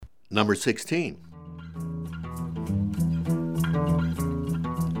number 16.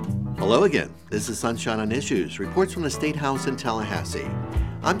 Hello again. This is Sunshine on Issues, reports from the State House in Tallahassee.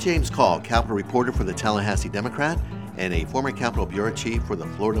 I'm James Call, Capitol reporter for the Tallahassee Democrat and a former Capitol Bureau Chief for the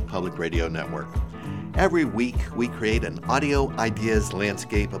Florida Public Radio Network. Every week, we create an audio ideas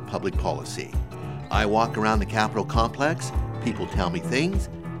landscape of public policy. I walk around the Capitol complex, people tell me things,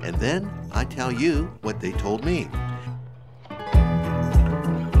 and then I tell you what they told me.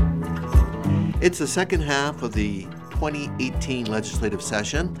 It's the second half of the 2018 legislative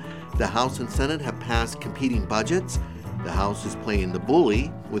session. The House and Senate have passed competing budgets. The House is playing the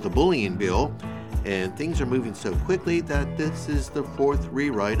bully with a bullying bill, and things are moving so quickly that this is the fourth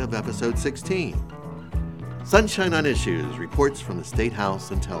rewrite of episode 16. Sunshine on Issues, reports from the State House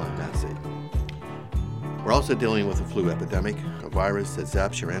in Tallahassee. We're also dealing with a flu epidemic, a virus that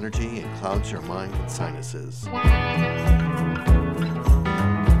zaps your energy and clouds your mind with sinuses.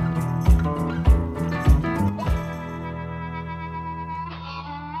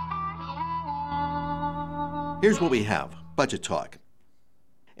 Here's what we have, budget talk.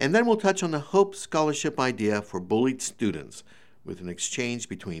 And then we'll touch on the Hope Scholarship idea for bullied students with an exchange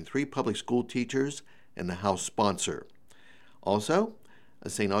between 3 public school teachers and the House sponsor. Also,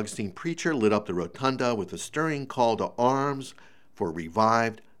 a St. Augustine preacher lit up the rotunda with a stirring call to arms for a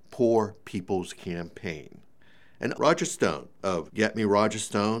revived Poor People's Campaign. And Roger Stone of Get Me Roger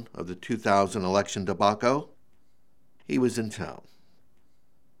Stone of the 2000 election debacle, he was in town.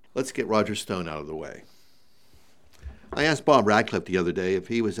 Let's get Roger Stone out of the way. I asked Bob Radcliffe the other day if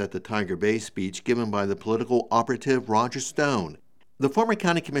he was at the Tiger Bay speech given by the political operative Roger Stone. The former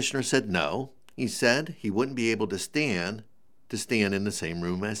county commissioner said no. He said he wouldn't be able to stand in the same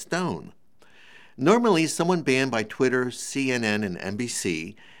room as Stone. Normally, someone banned by Twitter, CNN, and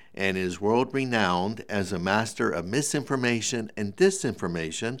NBC and is world-renowned as a master of misinformation and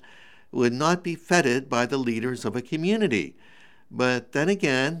disinformation would not be feted by the leaders of a community. But then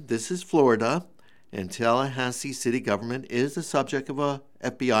again, this is Florida, and Tallahassee city government is the subject of a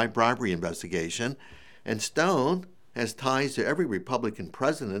FBI bribery investigation, and Stone has ties to every Republican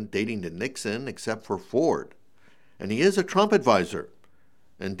president dating to Nixon except for Ford. And he is a Trump advisor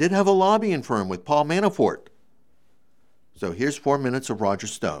and did have a lobbying firm with Paul Manafort. So here's 4 minutes of Roger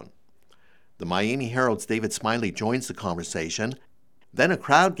Stone. The Miami Herald's David Smiley joins the conversation. Then a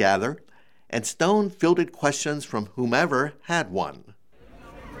crowd gathered, and Stone fielded questions from whomever had one.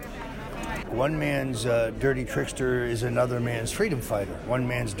 One man's dirty trickster is another man's freedom fighter. One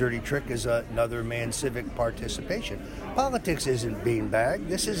man's dirty trick is another man's civic participation. Politics isn't beanbag.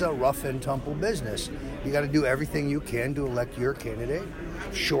 This is a rough and tumble business. You got to do everything you can to elect your candidate,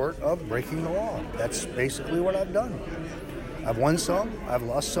 short of breaking the law. That's basically what I've done. I've won some, I've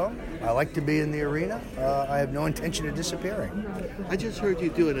lost some. I like to be in the arena. I have no intention of disappearing. I just heard you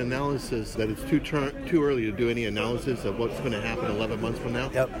do an analysis that it's too early to do any analysis of what's going to happen 11 months from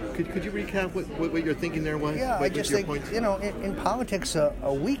now. Yep. Could you recap what your thinking there was? Yeah, I just think, in politics,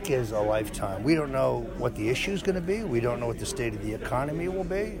 a week is a lifetime. We don't know what the issue is going to be. We don't know what the state of the economy will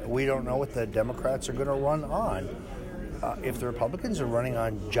be. We don't know what the Democrats are going to run on. If the Republicans are running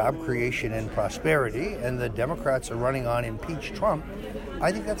on job creation and prosperity and the Democrats are running on impeach Trump,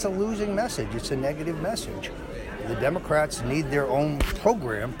 I think that's a losing message. It's a negative message. The Democrats need their own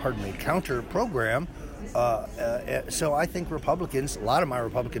counter program. So I think Republicans, a lot of my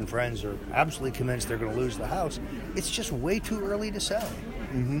Republican friends are absolutely convinced they're going to lose the House. It's just way too early to say.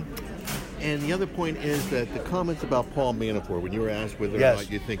 Mm-hmm. And the other point is that the comments about Paul Manafort, when you were asked whether or not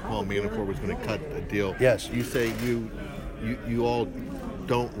you think Paul Manafort was going to cut a deal, you say you all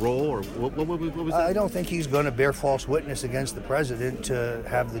don't roll, or what was that? I don't think he's going to bear false witness against the president to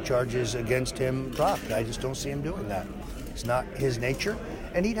have the charges against him dropped. I just don't see him doing that. It's not his nature,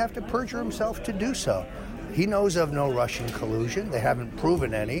 and he'd have to perjure himself to do so. He knows of no Russian collusion. They haven't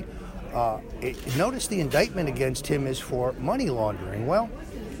proven any. Notice the indictment against him is for money laundering. Well,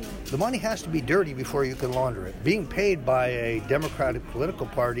 the money has to be dirty before you can launder it. Being paid by a Democratic political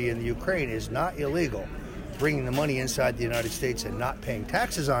party in the Ukraine is not illegal. Bringing the money inside the United States and not paying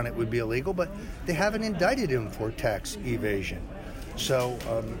taxes on it would be illegal, but they haven't indicted him for tax evasion. So,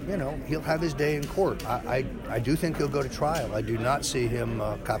 he'll have his day in court. I do think he'll go to trial. I do not see him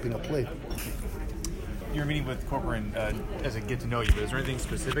copping a plea. You're meeting with Corcoran as a get-to-know you, but is there anything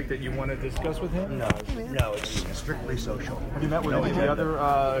specific that you want to discuss with him? No, it's strictly social. Have you met with any of the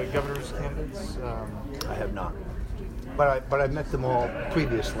other governor's candidates? I have not. But I met them all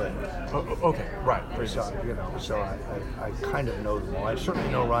previously. Oh, okay, right. So I kind of know them all. I certainly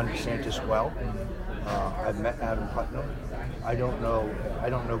know Ron DeSantis well. I've met Adam Putnam. I don't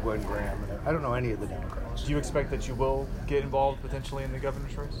know Gwen Graham. I don't know any of the Democrats. chance. Do you expect that you will get involved potentially in the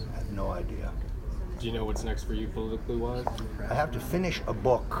governor's race? I have no idea. Do you know what's next for you politically wise? I have to finish a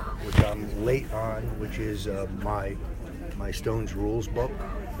book, which I'm late on, which is my Stones Rules book,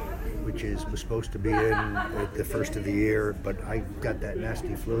 which was supposed to be in at the first of the year, but I got that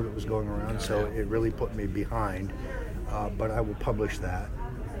nasty flu that was going around, so it really put me behind. But I will publish that.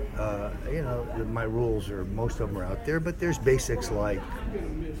 My rules most of them are out there, but there's basics like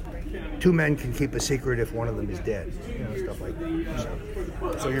 2 men can keep a secret if one of them is dead, stuff like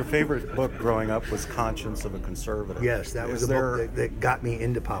that. So your favorite book growing up was Conscience of a Conservative. Yes, that was the book that got me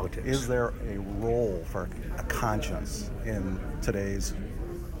into politics. Is there a role for a conscience in today's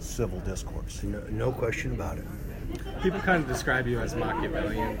civil discourse? No question about it. People kind of describe you as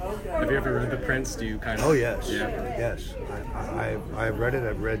Machiavellian. Have you ever read The Prince? Do you kind of... Oh, yes. Yeah. Yes. I've read it.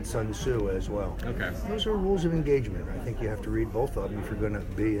 I've read Sun Tzu as well. Okay. Those are rules of engagement. I think you have to read both of them if you're going to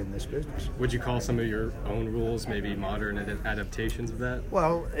be in this business. Would you call some of your own rules maybe modern adaptations of that?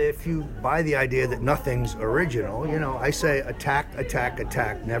 Well, if you buy the idea that nothing's original, I say attack, attack,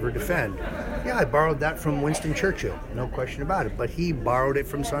 attack, never defend. Yeah, I borrowed that from Winston Churchill. No question about it. But he borrowed it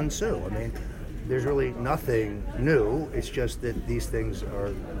from Sun Tzu. I mean, there's really nothing new. It's just that these things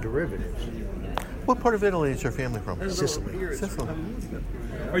are derivatives. What part of Italy is your family from? Sicily.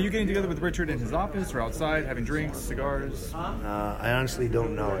 Are you getting together with Richard in his office or outside, having drinks, cigars? I honestly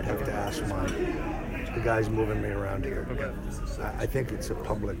don't know. I'd have to ask the guys moving me around here. Okay. I think it's a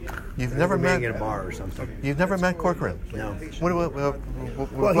public. You've never met in a bar or something. You've never met Corcoran? No.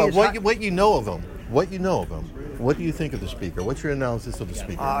 What you know of him? What you know of him? What do you think of the speaker? What's your analysis of the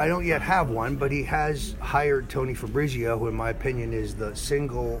speaker? I don't yet have one, but he has hired Tony Fabrizio, who in my opinion is the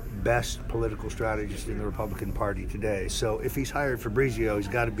single best political strategist in the Republican Party today. So if he's hired Fabrizio, he's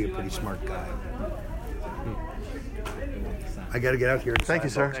got to be a pretty smart guy. I got to get out here. Thank you,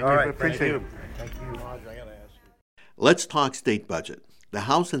 sir. All right. Appreciate it. Thank you, Roger. I got to ask you. Let's talk state budget. The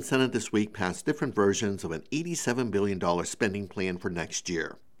House and Senate this week passed different versions of an $87 billion spending plan for next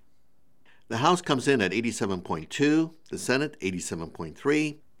year. The House comes in at 87.2, the Senate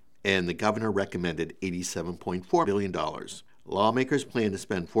 87.3, and the governor recommended $87.4 billion. Lawmakers plan to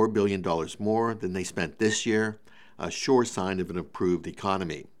spend $4 billion more than they spent this year, a sure sign of an improved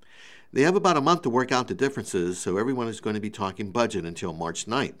economy. They have about a month to work out the differences, so everyone is going to be talking budget until March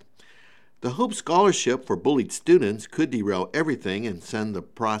 9th. The Hope Scholarship for bullied students could derail everything and send the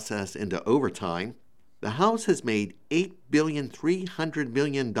process into overtime. The House has made $8.3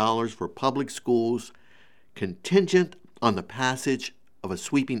 billion for public schools, contingent on the passage of a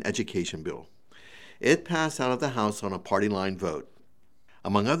sweeping education bill. It passed out of the House on a party line vote.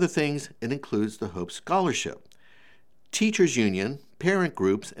 Among other things, it includes the Hope Scholarship. Teachers Union, parent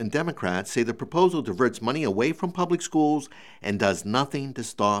groups, and Democrats say the proposal diverts money away from public schools and does nothing to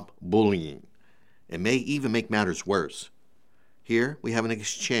stop bullying. It may even make matters worse. Here, we have an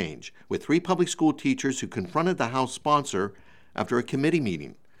exchange with 3 public school teachers who confronted the House sponsor after a committee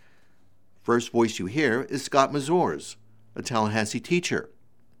meeting. First voice you hear is Scott Mazurs, a Tallahassee teacher.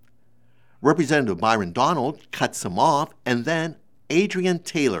 Representative Byron Donald cuts him off, and then Adrian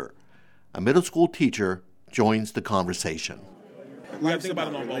Taylor, a middle school teacher, joins the conversation. We have to think about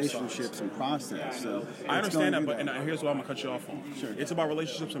it on relationships and process. So I understand that, but and here's what I'm gonna cut you off on. Sure. It's about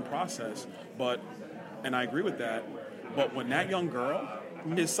relationships and process, and I agree with that. But when that young girl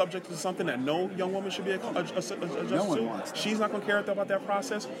is subject to something that no young woman should be adjusted to, she's not going to care about that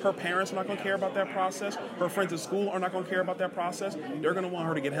process. Her parents are not going to care about that process. Her friends at school are not going to care about that process. They're going to want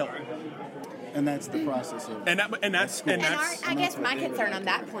her to get help. And that's the process of. I guess my concern on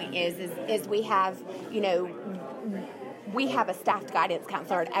that point is we have, we have a staffed guidance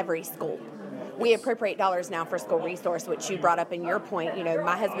counselor at every school. We appropriate dollars now for school resource, which you brought up in your point.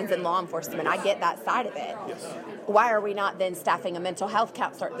 My husband's in law enforcement. I get that side of it. Yes. Why are we not then staffing a mental health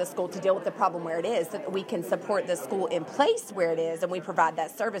counselor at the school to deal with the problem where it is, so that we can support the school in place where it is and we provide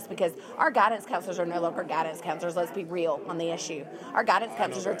that service? Because our guidance counselors are no longer guidance counselors. Let's be real on the issue. Our guidance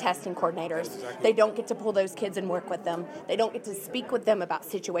counselors are testing coordinators. They don't get to pull those kids and work with them. They don't get to speak with them about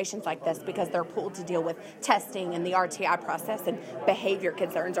situations like this because they're pulled to deal with testing and the RTI process and behavior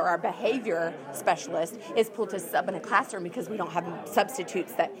concerns, or our behavior specialist is pulled to sub in a classroom because we don't have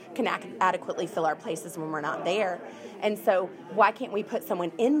substitutes that can adequately fill our places when we're not there. And so why can't we put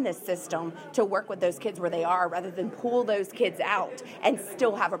someone in this system to work with those kids where they are rather than pull those kids out and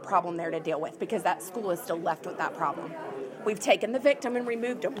still have a problem there to deal with, because that school is still left with that problem. We've taken the victim and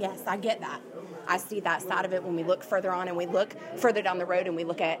removed them. Yes, I get that. I see that side of it when we look further on and we look further down the road and we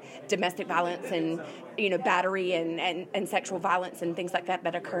look at domestic violence and, battery and sexual violence and things like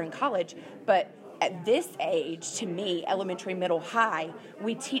that occur in college. But at this age, to me, elementary, middle, high,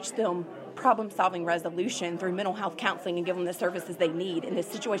 we teach them problem-solving resolution through mental health counseling and give them the services they need in the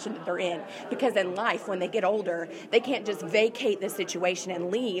situation that they're in. Because in life, when they get older, they can't just vacate the situation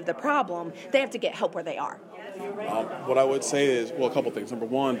and leave the problem. They have to get help where they are. What I would say is, well, a couple things. Number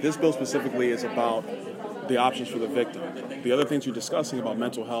one, this bill specifically is about the options for the victim. The other things you're discussing about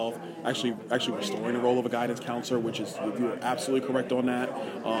mental health, actually restoring the role of a guidance counselor, which is, you're absolutely correct on that.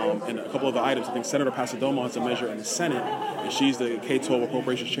 And a couple of the items, I think Senator Pasadomo has a measure in the Senate, and she's the K-12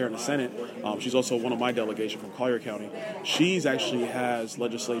 Appropriations Chair in the Senate. She's also one of my delegation from Collier County. She's actually has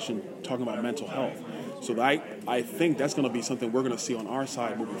legislation talking about mental health. So I think that's going to be something we're going to see on our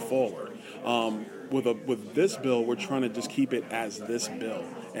side moving forward. With this bill, we're trying to just keep it as this bill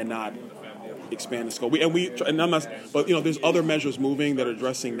and not expand the scope. But there's other measures moving that are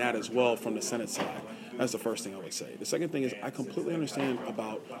addressing that as well from the Senate side. That's the first thing I would say. The second thing is I completely understand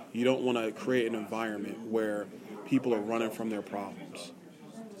about you don't want to create an environment where people are running from their problems.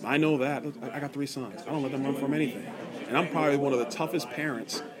 I know that. I got 3 sons. I don't let them run from anything. And I'm probably one of the toughest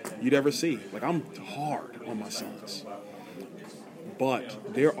parents you'd ever see. Like, I'm hard on my sons.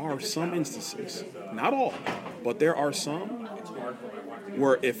 But there are some instances, not all, but there are some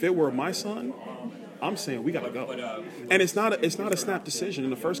where if it were my son, I'm saying we got to go. And it's not a snap decision. In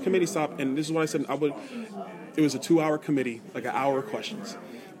the first committee stop, and this is what I said, it was a 2-hour committee, like an hour of questions.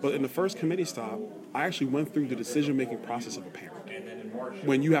 But in the first committee stop, I actually went through the decision-making process of a parent.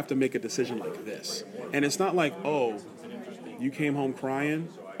 When you have to make a decision like this. And it's not like, oh, you came home crying,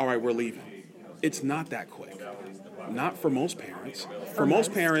 all right, we're leaving. It's not that quick. Not for most parents. For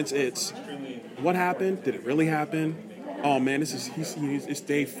most parents, it's, what happened? Did it really happen? Oh man, it's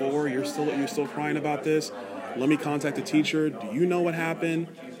day 4. You're still crying about this. Let me contact the teacher. Do you know what happened?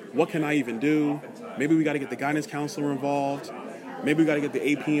 What can I even do? Maybe we got to get the guidance counselor involved. Maybe we got to get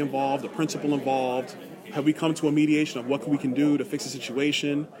the AP involved, the principal involved. Have we come to a mediation of what we can do to fix the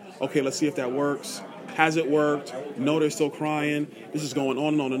situation? Okay, let's see if that works. Has it worked? No, they're still crying. This is going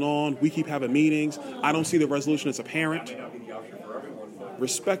on and on and on. We keep having meetings. I don't see the resolution as a parent.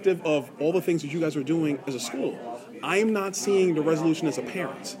 Respective of all the things that you guys are doing as a school, I'm not seeing the resolution as a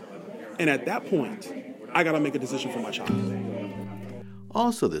parent. And at that point, I got to make a decision for my child.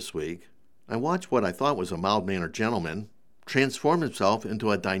 Also this week, I watched what I thought was a mild-mannered gentleman transform himself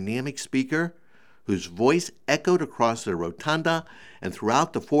into a dynamic speaker whose voice echoed across the rotunda and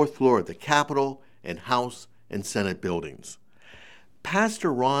throughout the 4th floor of the Capitol and House and Senate buildings.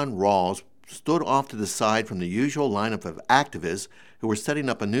 Pastor Ron Rawls stood off to the side from the usual lineup of activists who were setting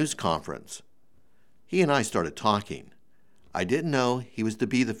up a news conference. He and I started talking. I didn't know he was to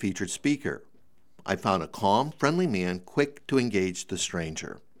be the featured speaker. I found a calm, friendly man quick to engage the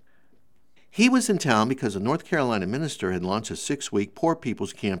stranger. He was in town because a North Carolina minister had launched a 6-week Poor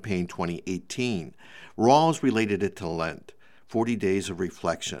People's Campaign 2018. Rawls related it to Lent, 40 days of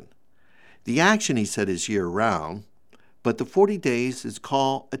reflection. The action, he said, is year-round, but the 40 days is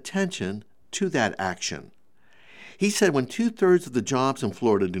call attention to that action. He said when 2/3 of the jobs in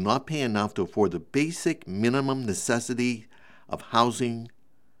Florida do not pay enough to afford the basic minimum necessity of housing,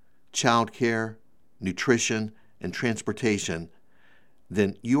 child care, nutrition, and transportation,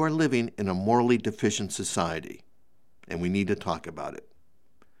 then you are living in a morally deficient society, and we need to talk about it.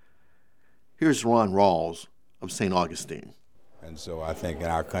 Here's Ron Rawls of St. Augustine. And so I think in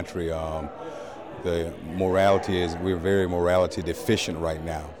our country, the morality is, we're very morality deficient right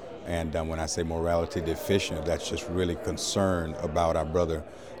now. And when I say morality deficient, that's just really concerned about our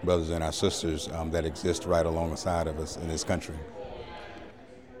brothers and our sisters that exist right alongside of us in this country.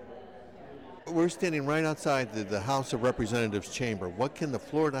 We're standing right outside the House of Representatives chamber. What can the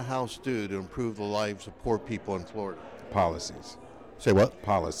Florida House do to improve the lives of poor people in Florida? Policies. Say what?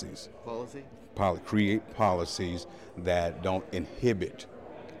 Policies. Policy? Create policies that don't inhibit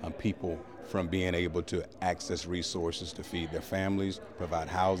people from being able to access resources to feed their families, provide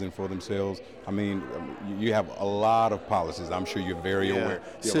housing for themselves. I mean, you have a lot of policies. I'm sure you're very aware.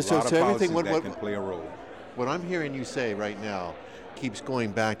 You have a lot of policies that can play a role. What I'm hearing you say right now keeps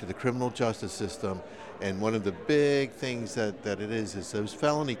going back to the criminal justice system, and one of the big things that it is those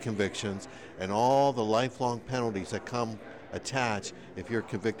felony convictions and all the lifelong penalties that come attached if you're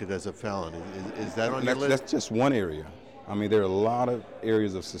convicted as a felon. Is that on your list? That's just one area. I mean, there are a lot of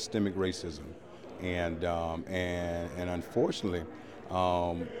areas of systemic racism, and unfortunately,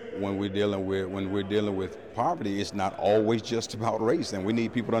 when we're dealing with poverty, it's not always just about race, and we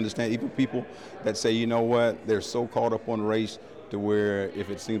need people to understand. Even people that say, you know what, they're so caught up on race, to where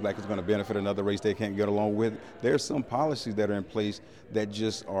if it seems like it's going to benefit another race they can't get along with. There are some policies that are in place that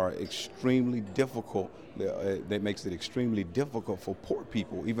just are extremely difficult. That makes it extremely difficult for poor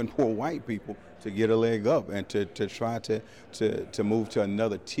people, even poor white people, to get a leg up and to try to move to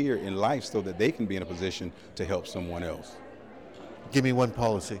another tier in life so that they can be in a position to help someone else. Give me one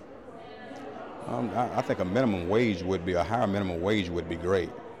policy. I think a higher minimum wage would be great.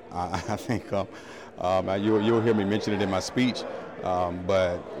 I think you'll hear me mention it in my speech,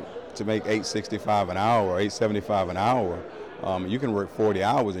 but to make $8.65 an hour or $8.75 an hour, you can work 40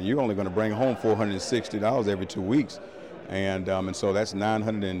 hours and you're only going to bring home $460 every 2 weeks, and so that's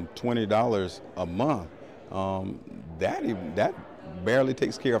 $920 a month. That barely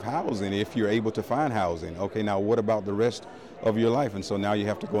takes care of housing if you're able to find housing. Okay, now what about the rest of your life? And so now you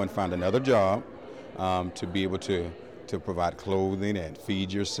have to go and find another job to be able to provide clothing and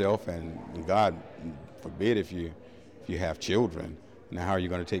feed yourself, and God forbid if you have children. Now how are you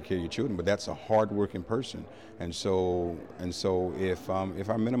going to take care of your children? But that's a hard-working person, and so if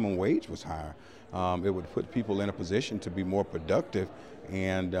our minimum wage was higher, it would put people in a position to be more productive,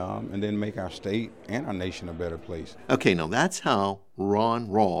 and then make our state and our nation a better place. Okay, now that's how Ron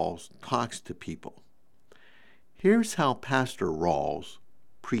Rawls talks to people. Here's how Pastor Rawls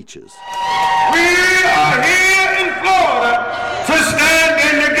preaches. We are here in Florida to stand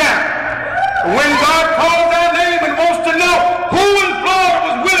in the gap. When God calls our name and wants to know who in Florida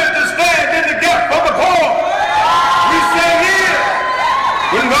was willing to stand in the gap for the poor, we say here.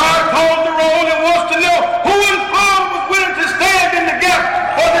 When God calls the roll and wants to know who in Florida was willing to stand in the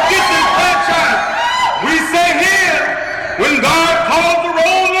gap for the disenfranchised, we say here. When God calls the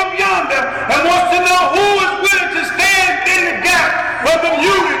roll up yonder and wants to know who is willing to stand in the gap for the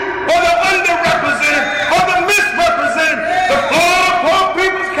muted, for the underrepresented, for the misrepresented, the Florida Poor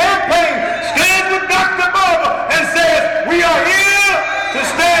People's Campaign stands with Dr. Barber and says, we are here to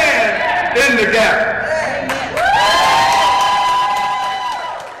stand in the gap.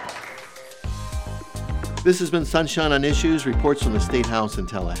 This has been Sunshine on Issues, reports from the State House in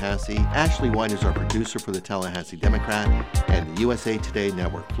Tallahassee. Ashley White is our producer for the Tallahassee Democrat and the USA Today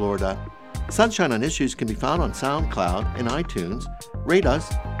Network, Florida. Sunshine on Issues can be found on SoundCloud and iTunes. Rate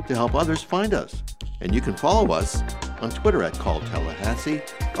us to help others find us. And you can follow us on Twitter at Call Tallahassee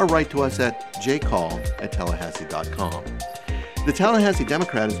or write to us at jcall@tallahassee.com. The Tallahassee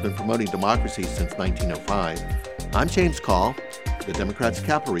Democrat has been promoting democracy since 1905. I'm James Call, the Democrat's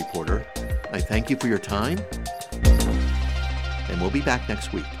Capitol reporter. I thank you for your time, and we'll be back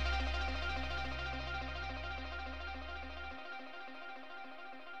next week.